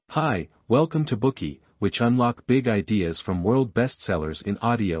Hi, welcome to Bookey, which unlock big ideas from world bestsellers in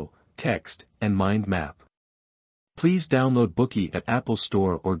audio, text, and mind map. Please download Bookey at Apple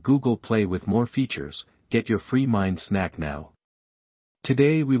Store or Google Play with more features. Get your free mind snack now.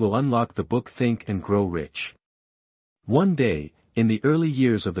 Today we will unlock the book Think and Grow Rich. One day, in the early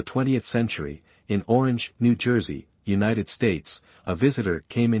years of the 20th century, in Orange, New Jersey, United States, a visitor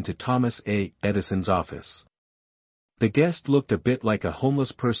came into Thomas A. Edison's office. The guest looked a bit like a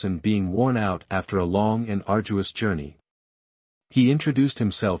homeless person being worn out after a long and arduous journey. He introduced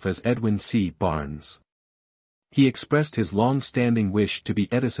himself as Edwin C. Barnes. He expressed his long-standing wish to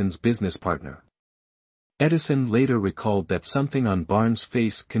be Edison's business partner. Edison later recalled that something on Barnes'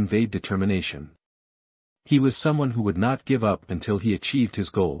 face conveyed determination. He was someone who would not give up until he achieved his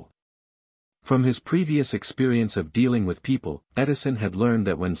goal. From his previous experience of dealing with people, Edison had learned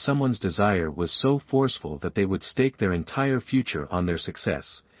that when someone's desire was so forceful that they would stake their entire future on their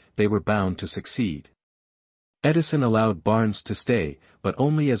success, they were bound to succeed. Edison allowed Barnes to stay, but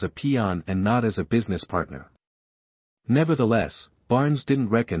only as a peon and not as a business partner. Nevertheless, Barnes didn't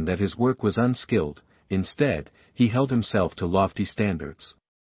reckon that his work was unskilled. Instead, he held himself to lofty standards.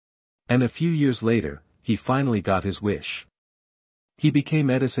 And a few years later, he finally got his wish. He became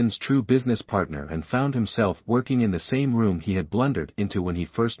Edison's true business partner and found himself working in the same room he had blundered into when he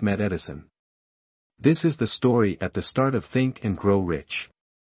first met Edison. This is the story at the start of Think and Grow Rich.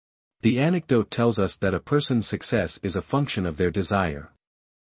 The anecdote tells us that a person's success is a function of their desire.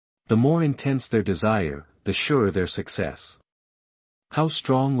 The more intense their desire, the surer their success. How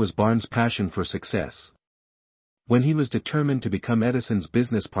strong was Barnes' passion for success? When he was determined to become Edison's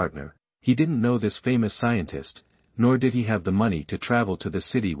business partner, he didn't know this famous scientist, nor did he have the money to travel to the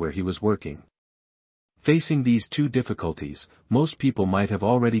city where he was working. Facing these two difficulties, most people might have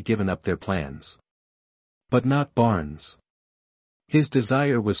already given up their plans. But not Barnes. His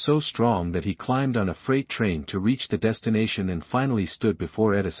desire was so strong that he climbed on a freight train to reach the destination and finally stood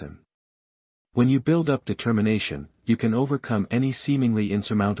before Edison. When you build up determination, you can overcome any seemingly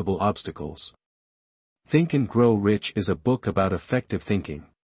insurmountable obstacles. Think and Grow Rich is a book about effective thinking.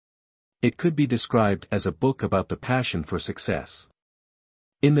 It could be described as a book about the passion for success.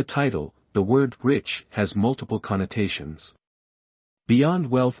 In the title, the word rich has multiple connotations.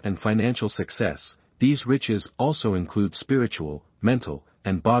 Beyond wealth and financial success, these riches also include spiritual, mental,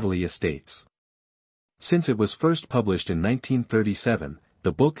 and bodily estates. Since it was first published in 1937,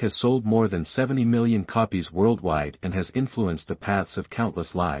 the book has sold more than 70 million copies worldwide and has influenced the paths of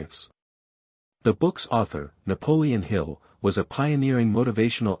countless lives. The book's author, Napoleon Hill, was a pioneering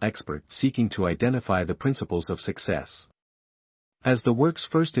motivational expert seeking to identify the principles of success. As the work's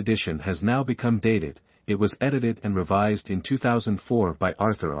first edition has now become dated, it was edited and revised in 2004 by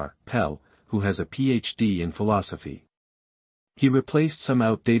Arthur R. Pell, who has a Ph.D. in philosophy. He replaced some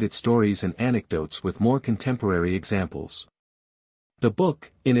outdated stories and anecdotes with more contemporary examples. The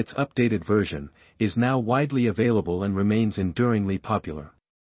book, in its updated version, is now widely available and remains enduringly popular.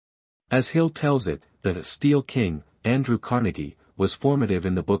 As Hill tells it, the Steel King, Andrew Carnegie, was formative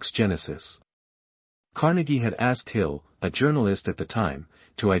in the book's genesis. Carnegie had asked Hill, a journalist at the time,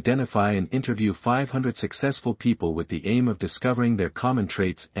 to identify and interview 500 successful people with the aim of discovering their common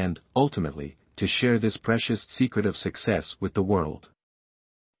traits and, ultimately, to share this precious secret of success with the world.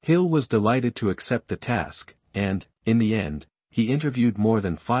 Hill was delighted to accept the task, and, in the end, he interviewed more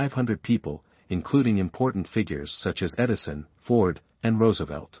than 500 people, including important figures such as Edison, Ford, and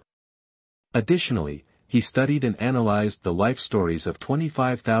Roosevelt. Additionally, he studied and analyzed the life stories of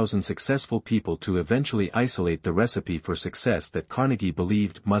 25,000 successful people to eventually isolate the recipe for success that Carnegie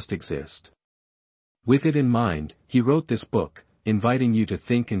believed must exist. With it in mind, he wrote this book, inviting you to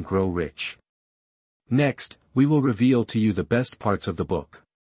think and grow rich. Next, we will reveal to you the best parts of the book.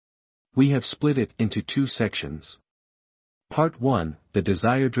 We have split it into two sections. Part 1, The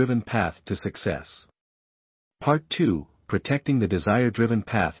Desire-Driven Path to Success. Part 2, Protecting the Desire-Driven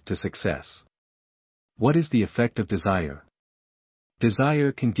Path to Success. What is the effect of desire?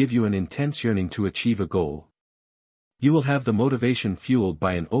 Desire can give you an intense yearning to achieve a goal. You will have the motivation fueled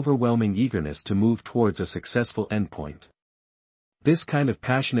by an overwhelming eagerness to move towards a successful endpoint. This kind of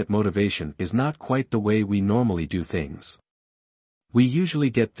passionate motivation is not quite the way we normally do things. We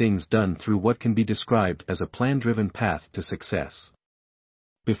usually get things done through what can be described as a plan-driven path to success.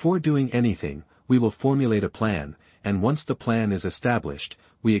 Before doing anything, we will formulate a plan, and once the plan is established,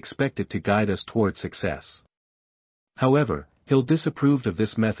 we expect it to guide us toward success. However, Hill disapproved of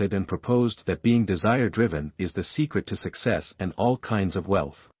this method and proposed that being desire-driven is the secret to success and all kinds of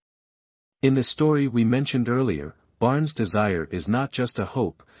wealth. In the story we mentioned earlier, Barnes' desire is not just a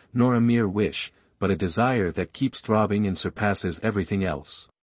hope, nor a mere wish, but a desire that keeps throbbing and surpasses everything else.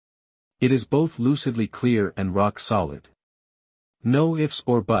 It is both lucidly clear and rock solid. No ifs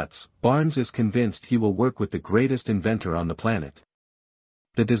or buts, Barnes is convinced he will work with the greatest inventor on the planet.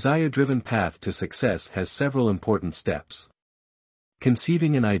 The desire-driven path to success has several important steps.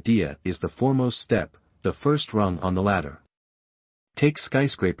 Conceiving an idea is the foremost step, the first rung on the ladder. Take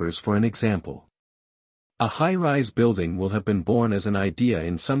skyscrapers for an example. A high-rise building will have been born as an idea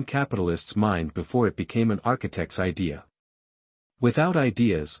in some capitalist's mind before it became an architect's idea. Without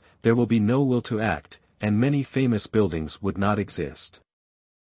ideas, there will be no will to act, and many famous buildings would not exist.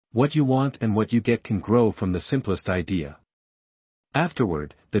 What you want and what you get can grow from the simplest idea.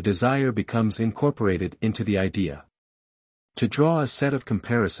 Afterward, the desire becomes incorporated into the idea. To draw a set of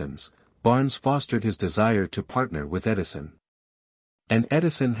comparisons, Barnes fostered his desire to partner with Edison. And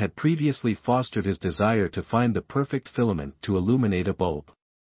Edison had previously fostered his desire to find the perfect filament to illuminate a bulb.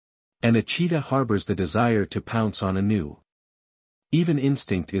 And a cheetah harbors the desire to pounce on a new. Even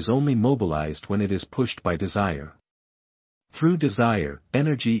instinct is only mobilized when it is pushed by desire. Through desire,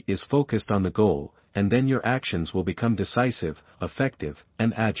 energy is focused on the goal, and then your actions will become decisive, effective,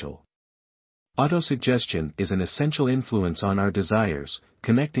 and agile. Autosuggestion is an essential influence on our desires,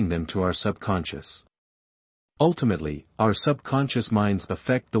 connecting them to our subconscious. Ultimately, our subconscious minds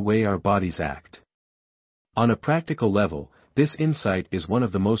affect the way our bodies act. On a practical level, this insight is one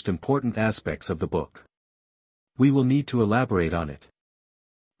of the most important aspects of the book. We will need to elaborate on it.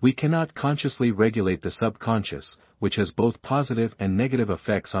 We cannot consciously regulate the subconscious, which has both positive and negative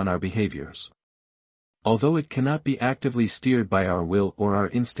effects on our behaviors. Although it cannot be actively steered by our will or our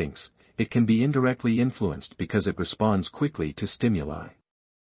instincts, it can be indirectly influenced because it responds quickly to stimuli.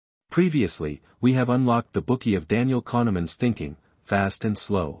 Previously, we have unlocked the bookie of Daniel Kahneman's thinking, fast and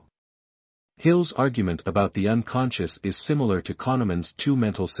slow. Hill's argument about the unconscious is similar to Kahneman's two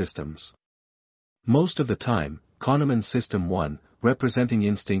mental systems. Most of the time, Kahneman's System 1, representing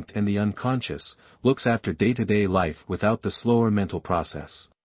instinct and the unconscious, looks after day-to-day life without the slower mental process.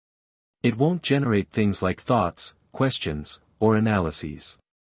 It won't generate things like thoughts, questions, or analyses.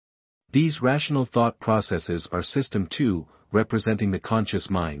 These rational thought processes are System 2, representing the conscious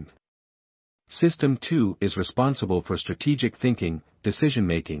mind. System 2 is responsible for strategic thinking,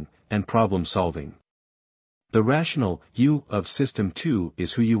 decision-making, and problem-solving. The rational you of System 2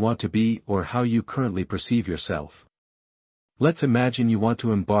 is who you want to be or how you currently perceive yourself. Let's imagine you want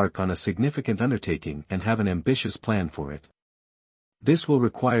to embark on a significant undertaking and have an ambitious plan for it. This will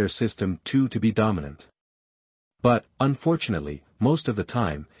require System 2 to be dominant. But, unfortunately, most of the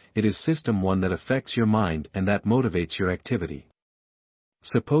time, it is System 1 that affects your mind and that motivates your activity.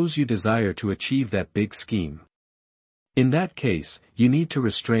 Suppose you desire to achieve that big scheme. In that case, you need to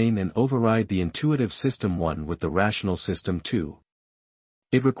restrain and override the intuitive System 1 with the rational System 2.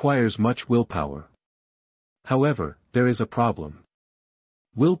 It requires much willpower. However, there is a problem.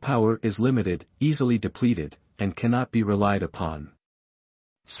 Willpower is limited, easily depleted, and cannot be relied upon.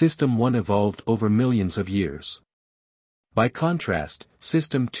 System 1 evolved over millions of years. By contrast,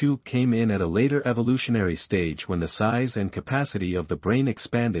 System 2 came in at a later evolutionary stage when the size and capacity of the brain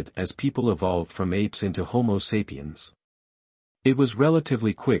expanded as people evolved from apes into Homo sapiens. It was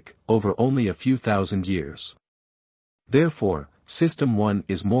relatively quick, over only a few thousand years. Therefore, System 1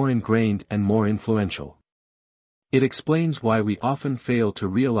 is more ingrained and more influential. It explains why we often fail to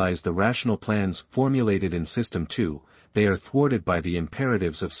realize the rational plans formulated in System 2, they are thwarted by the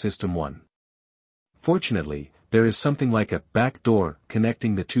imperatives of System 1. Fortunately, there is something like a back door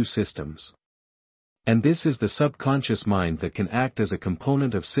connecting the two systems. And this is the subconscious mind that can act as a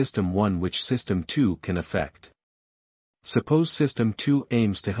component of System 1 which System 2 can affect. Suppose System 2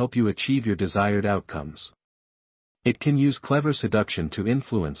 aims to help you achieve your desired outcomes. It can use clever seduction to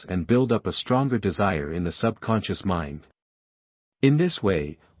influence and build up a stronger desire in the subconscious mind. In this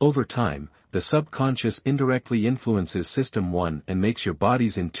way, over time, the subconscious indirectly influences System 1 and makes your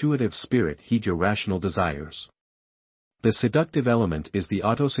body's intuitive spirit heed your rational desires. The seductive element is the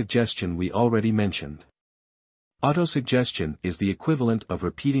autosuggestion we already mentioned. Autosuggestion is the equivalent of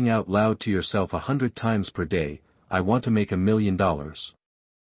repeating out loud to yourself 100 times per day, I want to make $1 million.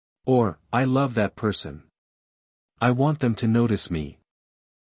 Or, I love that person. I want them to notice me.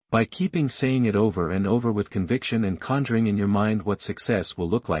 By keeping saying it over and over with conviction and conjuring in your mind what success will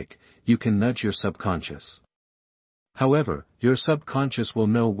look like, you can nudge your subconscious. However, your subconscious will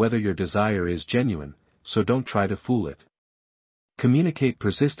know whether your desire is genuine, so don't try to fool it. Communicate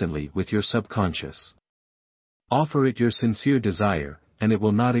persistently with your subconscious. Offer it your sincere desire, and it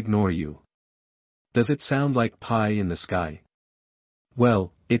will not ignore you. Does it sound like pie in the sky?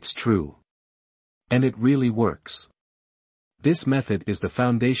 Well, it's true. And it really works. This method is the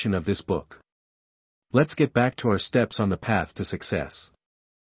foundation of this book. Let's get back to our steps on the path to success.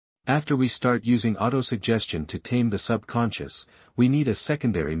 After we start using autosuggestion to tame the subconscious, we need a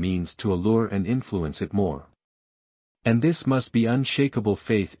secondary means to allure and influence it more. And this must be unshakable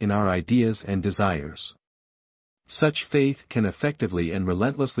faith in our ideas and desires. Such faith can effectively and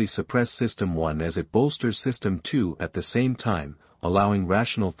relentlessly suppress System 1 as it bolsters System 2 at the same time, allowing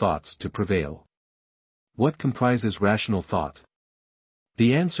rational thoughts to prevail. What comprises rational thought?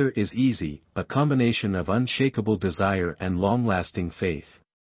 The answer is easy: a combination of unshakable desire and long-lasting faith.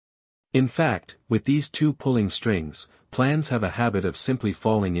 In fact, with these two pulling strings, plans have a habit of simply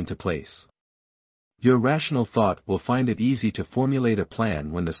falling into place. Your rational thought will find it easy to formulate a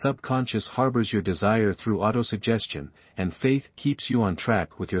plan when the subconscious harbors your desire through autosuggestion, and faith keeps you on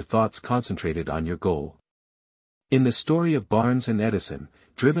track with your thoughts concentrated on your goal. In the story of Barnes and Edison,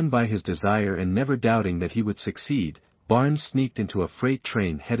 driven by his desire and never doubting that he would succeed, Barnes sneaked into a freight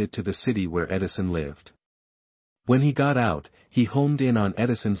train headed to the city where Edison lived. When he got out, he homed in on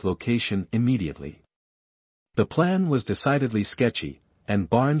Edison's location immediately. The plan was decidedly sketchy, and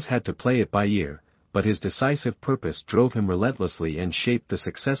Barnes had to play it by ear, but his decisive purpose drove him relentlessly and shaped the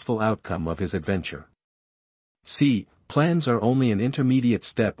successful outcome of his adventure. See, plans are only an intermediate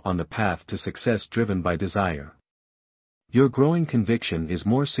step on the path to success driven by desire. Your growing conviction is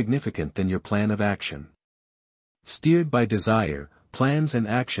more significant than your plan of action. Steered by desire, plans and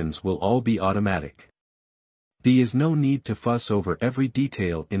actions will all be automatic. There is no need to fuss over every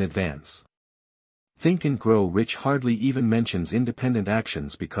detail in advance. Think and Grow Rich hardly even mentions independent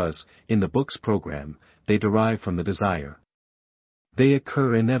actions because, in the book's program, they derive from the desire. They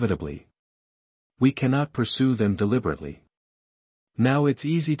occur inevitably. We cannot pursue them deliberately. Now it's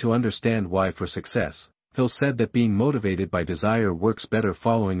easy to understand why for success, Hill said that being motivated by desire works better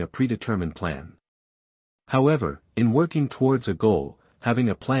following a predetermined plan. However, in working towards a goal, having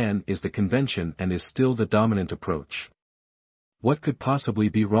a plan is the convention and is still the dominant approach. What could possibly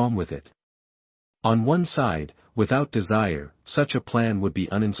be wrong with it? On one side, without desire, such a plan would be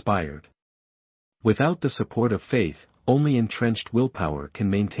uninspired. Without the support of faith, only entrenched willpower can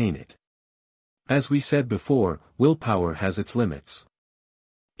maintain it. As we said before, willpower has its limits.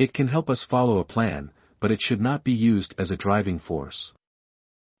 It can help us follow a plan, but it should not be used as a driving force.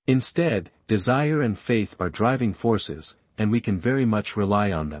 Instead, desire and faith are driving forces, and we can very much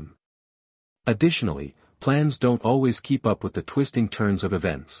rely on them. Additionally, plans don't always keep up with the twisting turns of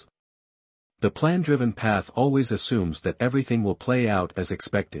events. The plan-driven path always assumes that everything will play out as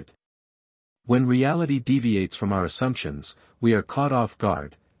expected. When reality deviates from our assumptions, we are caught off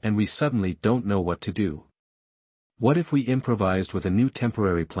guard, and we suddenly don't know what to do. What if we improvised with a new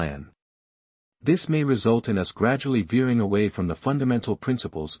temporary plan? This may result in us gradually veering away from the fundamental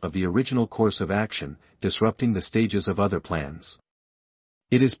principles of the original course of action, disrupting the stages of other plans.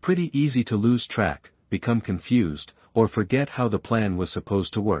 It is pretty easy to lose track, become confused, or forget how the plan was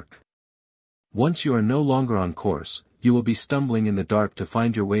supposed to work. Once you are no longer on course, you will be stumbling in the dark to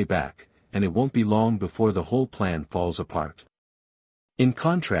find your way back, and it won't be long before the whole plan falls apart. In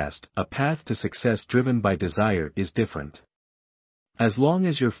contrast, a path to success driven by desire is different. As long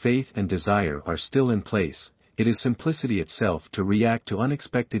as your faith and desire are still in place, it is simplicity itself to react to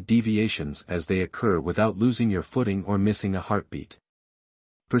unexpected deviations as they occur without losing your footing or missing a heartbeat.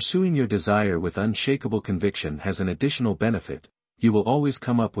 Pursuing your desire with unshakable conviction has an additional benefit: you will always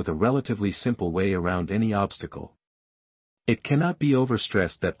come up with a relatively simple way around any obstacle. It cannot be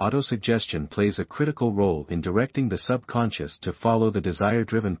overstressed that autosuggestion plays a critical role in directing the subconscious to follow the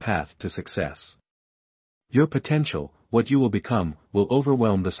desire-driven path to success. Your potential, what you will become, will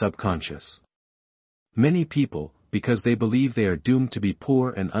overwhelm the subconscious. Many people, because they believe they are doomed to be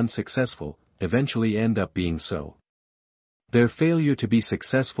poor and unsuccessful, eventually end up being so. Their failure to be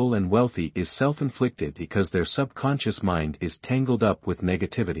successful and wealthy is self-inflicted because their subconscious mind is tangled up with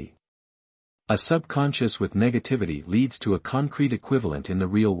negativity. A subconscious with negativity leads to a concrete equivalent in the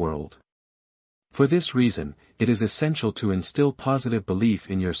real world. For this reason, it is essential to instill positive belief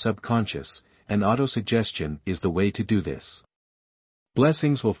in your subconscious, and autosuggestion is the way to do this.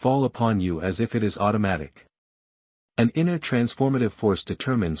 Blessings will fall upon you as if it is automatic. An inner transformative force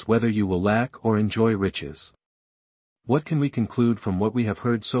determines whether you will lack or enjoy riches. What can we conclude from what we have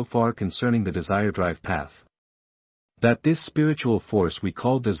heard so far concerning the desire drive path? That this spiritual force we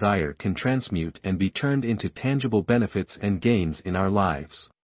call desire can transmute and be turned into tangible benefits and gains in our lives.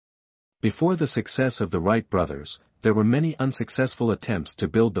 Before the success of the Wright brothers, there were many unsuccessful attempts to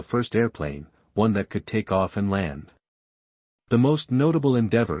build the first airplane, one that could take off and land. The most notable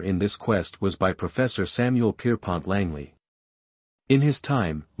endeavor in this quest was by Professor Samuel Pierpont Langley. In his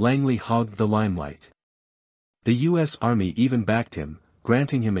time, Langley hogged the limelight. The U.S. Army even backed him,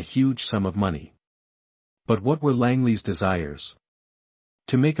 granting him a huge sum of money. But what were Langley's desires?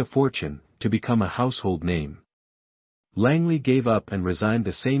 To make a fortune, to become a household name. Langley gave up and resigned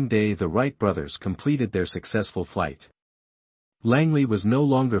the same day the Wright brothers completed their successful flight. Langley was no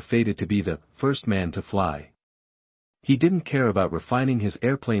longer fated to be the first man to fly. He didn't care about refining his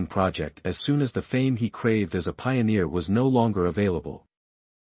airplane project as soon as the fame he craved as a pioneer was no longer available.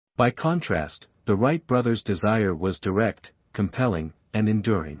 By contrast, the Wright brothers' desire was direct, compelling, and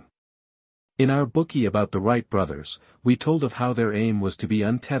enduring. In our bookie about the Wright brothers, we told of how their aim was to be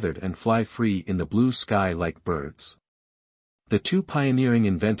untethered and fly free in the blue sky like birds. The two pioneering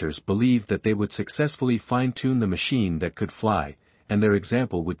inventors believed that they would successfully fine-tune the machine that could fly, and their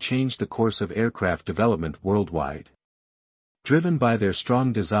example would change the course of aircraft development worldwide. Driven by their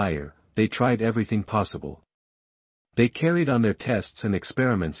strong desire, they tried everything possible. They carried on their tests and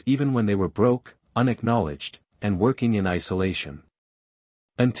experiments even when they were broke, unacknowledged, and working in isolation.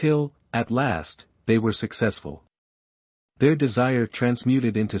 Until, at last, they were successful. Their desire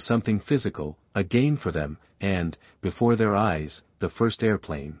transmuted into something physical, a gain for them, and, before their eyes, the first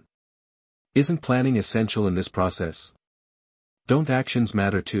airplane. Isn't planning essential in this process? Don't actions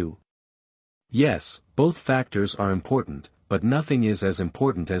matter too? Yes, both factors are important, but nothing is as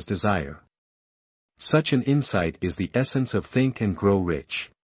important as desire. Such an insight is the essence of Think and Grow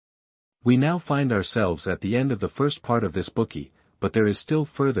Rich. We now find ourselves at the end of the first part of this bookie, but there is still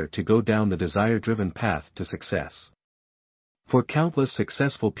further to go down the desire-driven path to success. For countless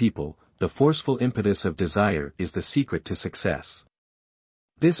successful people, the forceful impetus of desire is the secret to success.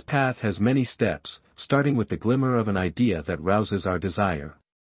 This path has many steps, starting with the glimmer of an idea that rouses our desire.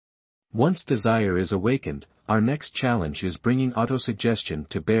 Once desire is awakened, our next challenge is bringing autosuggestion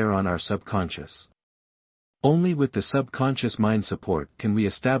to bear on our subconscious. Only with the subconscious mind support can we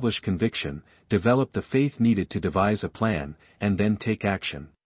establish conviction, develop the faith needed to devise a plan, and then take action.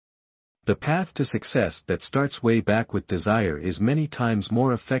 The path to success that starts way back with desire is many times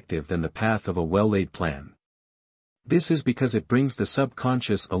more effective than the path of a well-laid plan. This is because it brings the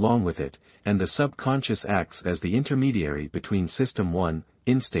subconscious along with it, and the subconscious acts as the intermediary between System 1,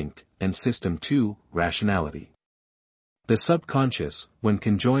 instinct, and System 2, rationality. The subconscious, when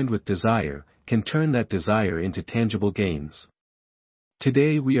conjoined with desire, can turn that desire into tangible gains.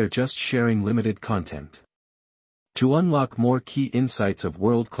 Today we are just sharing limited content. To unlock more key insights of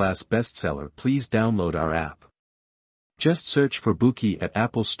world-class bestseller, please download our app. Just search for Bookie at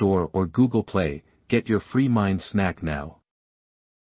Apple Store or Google Play. Get your free mind snack now.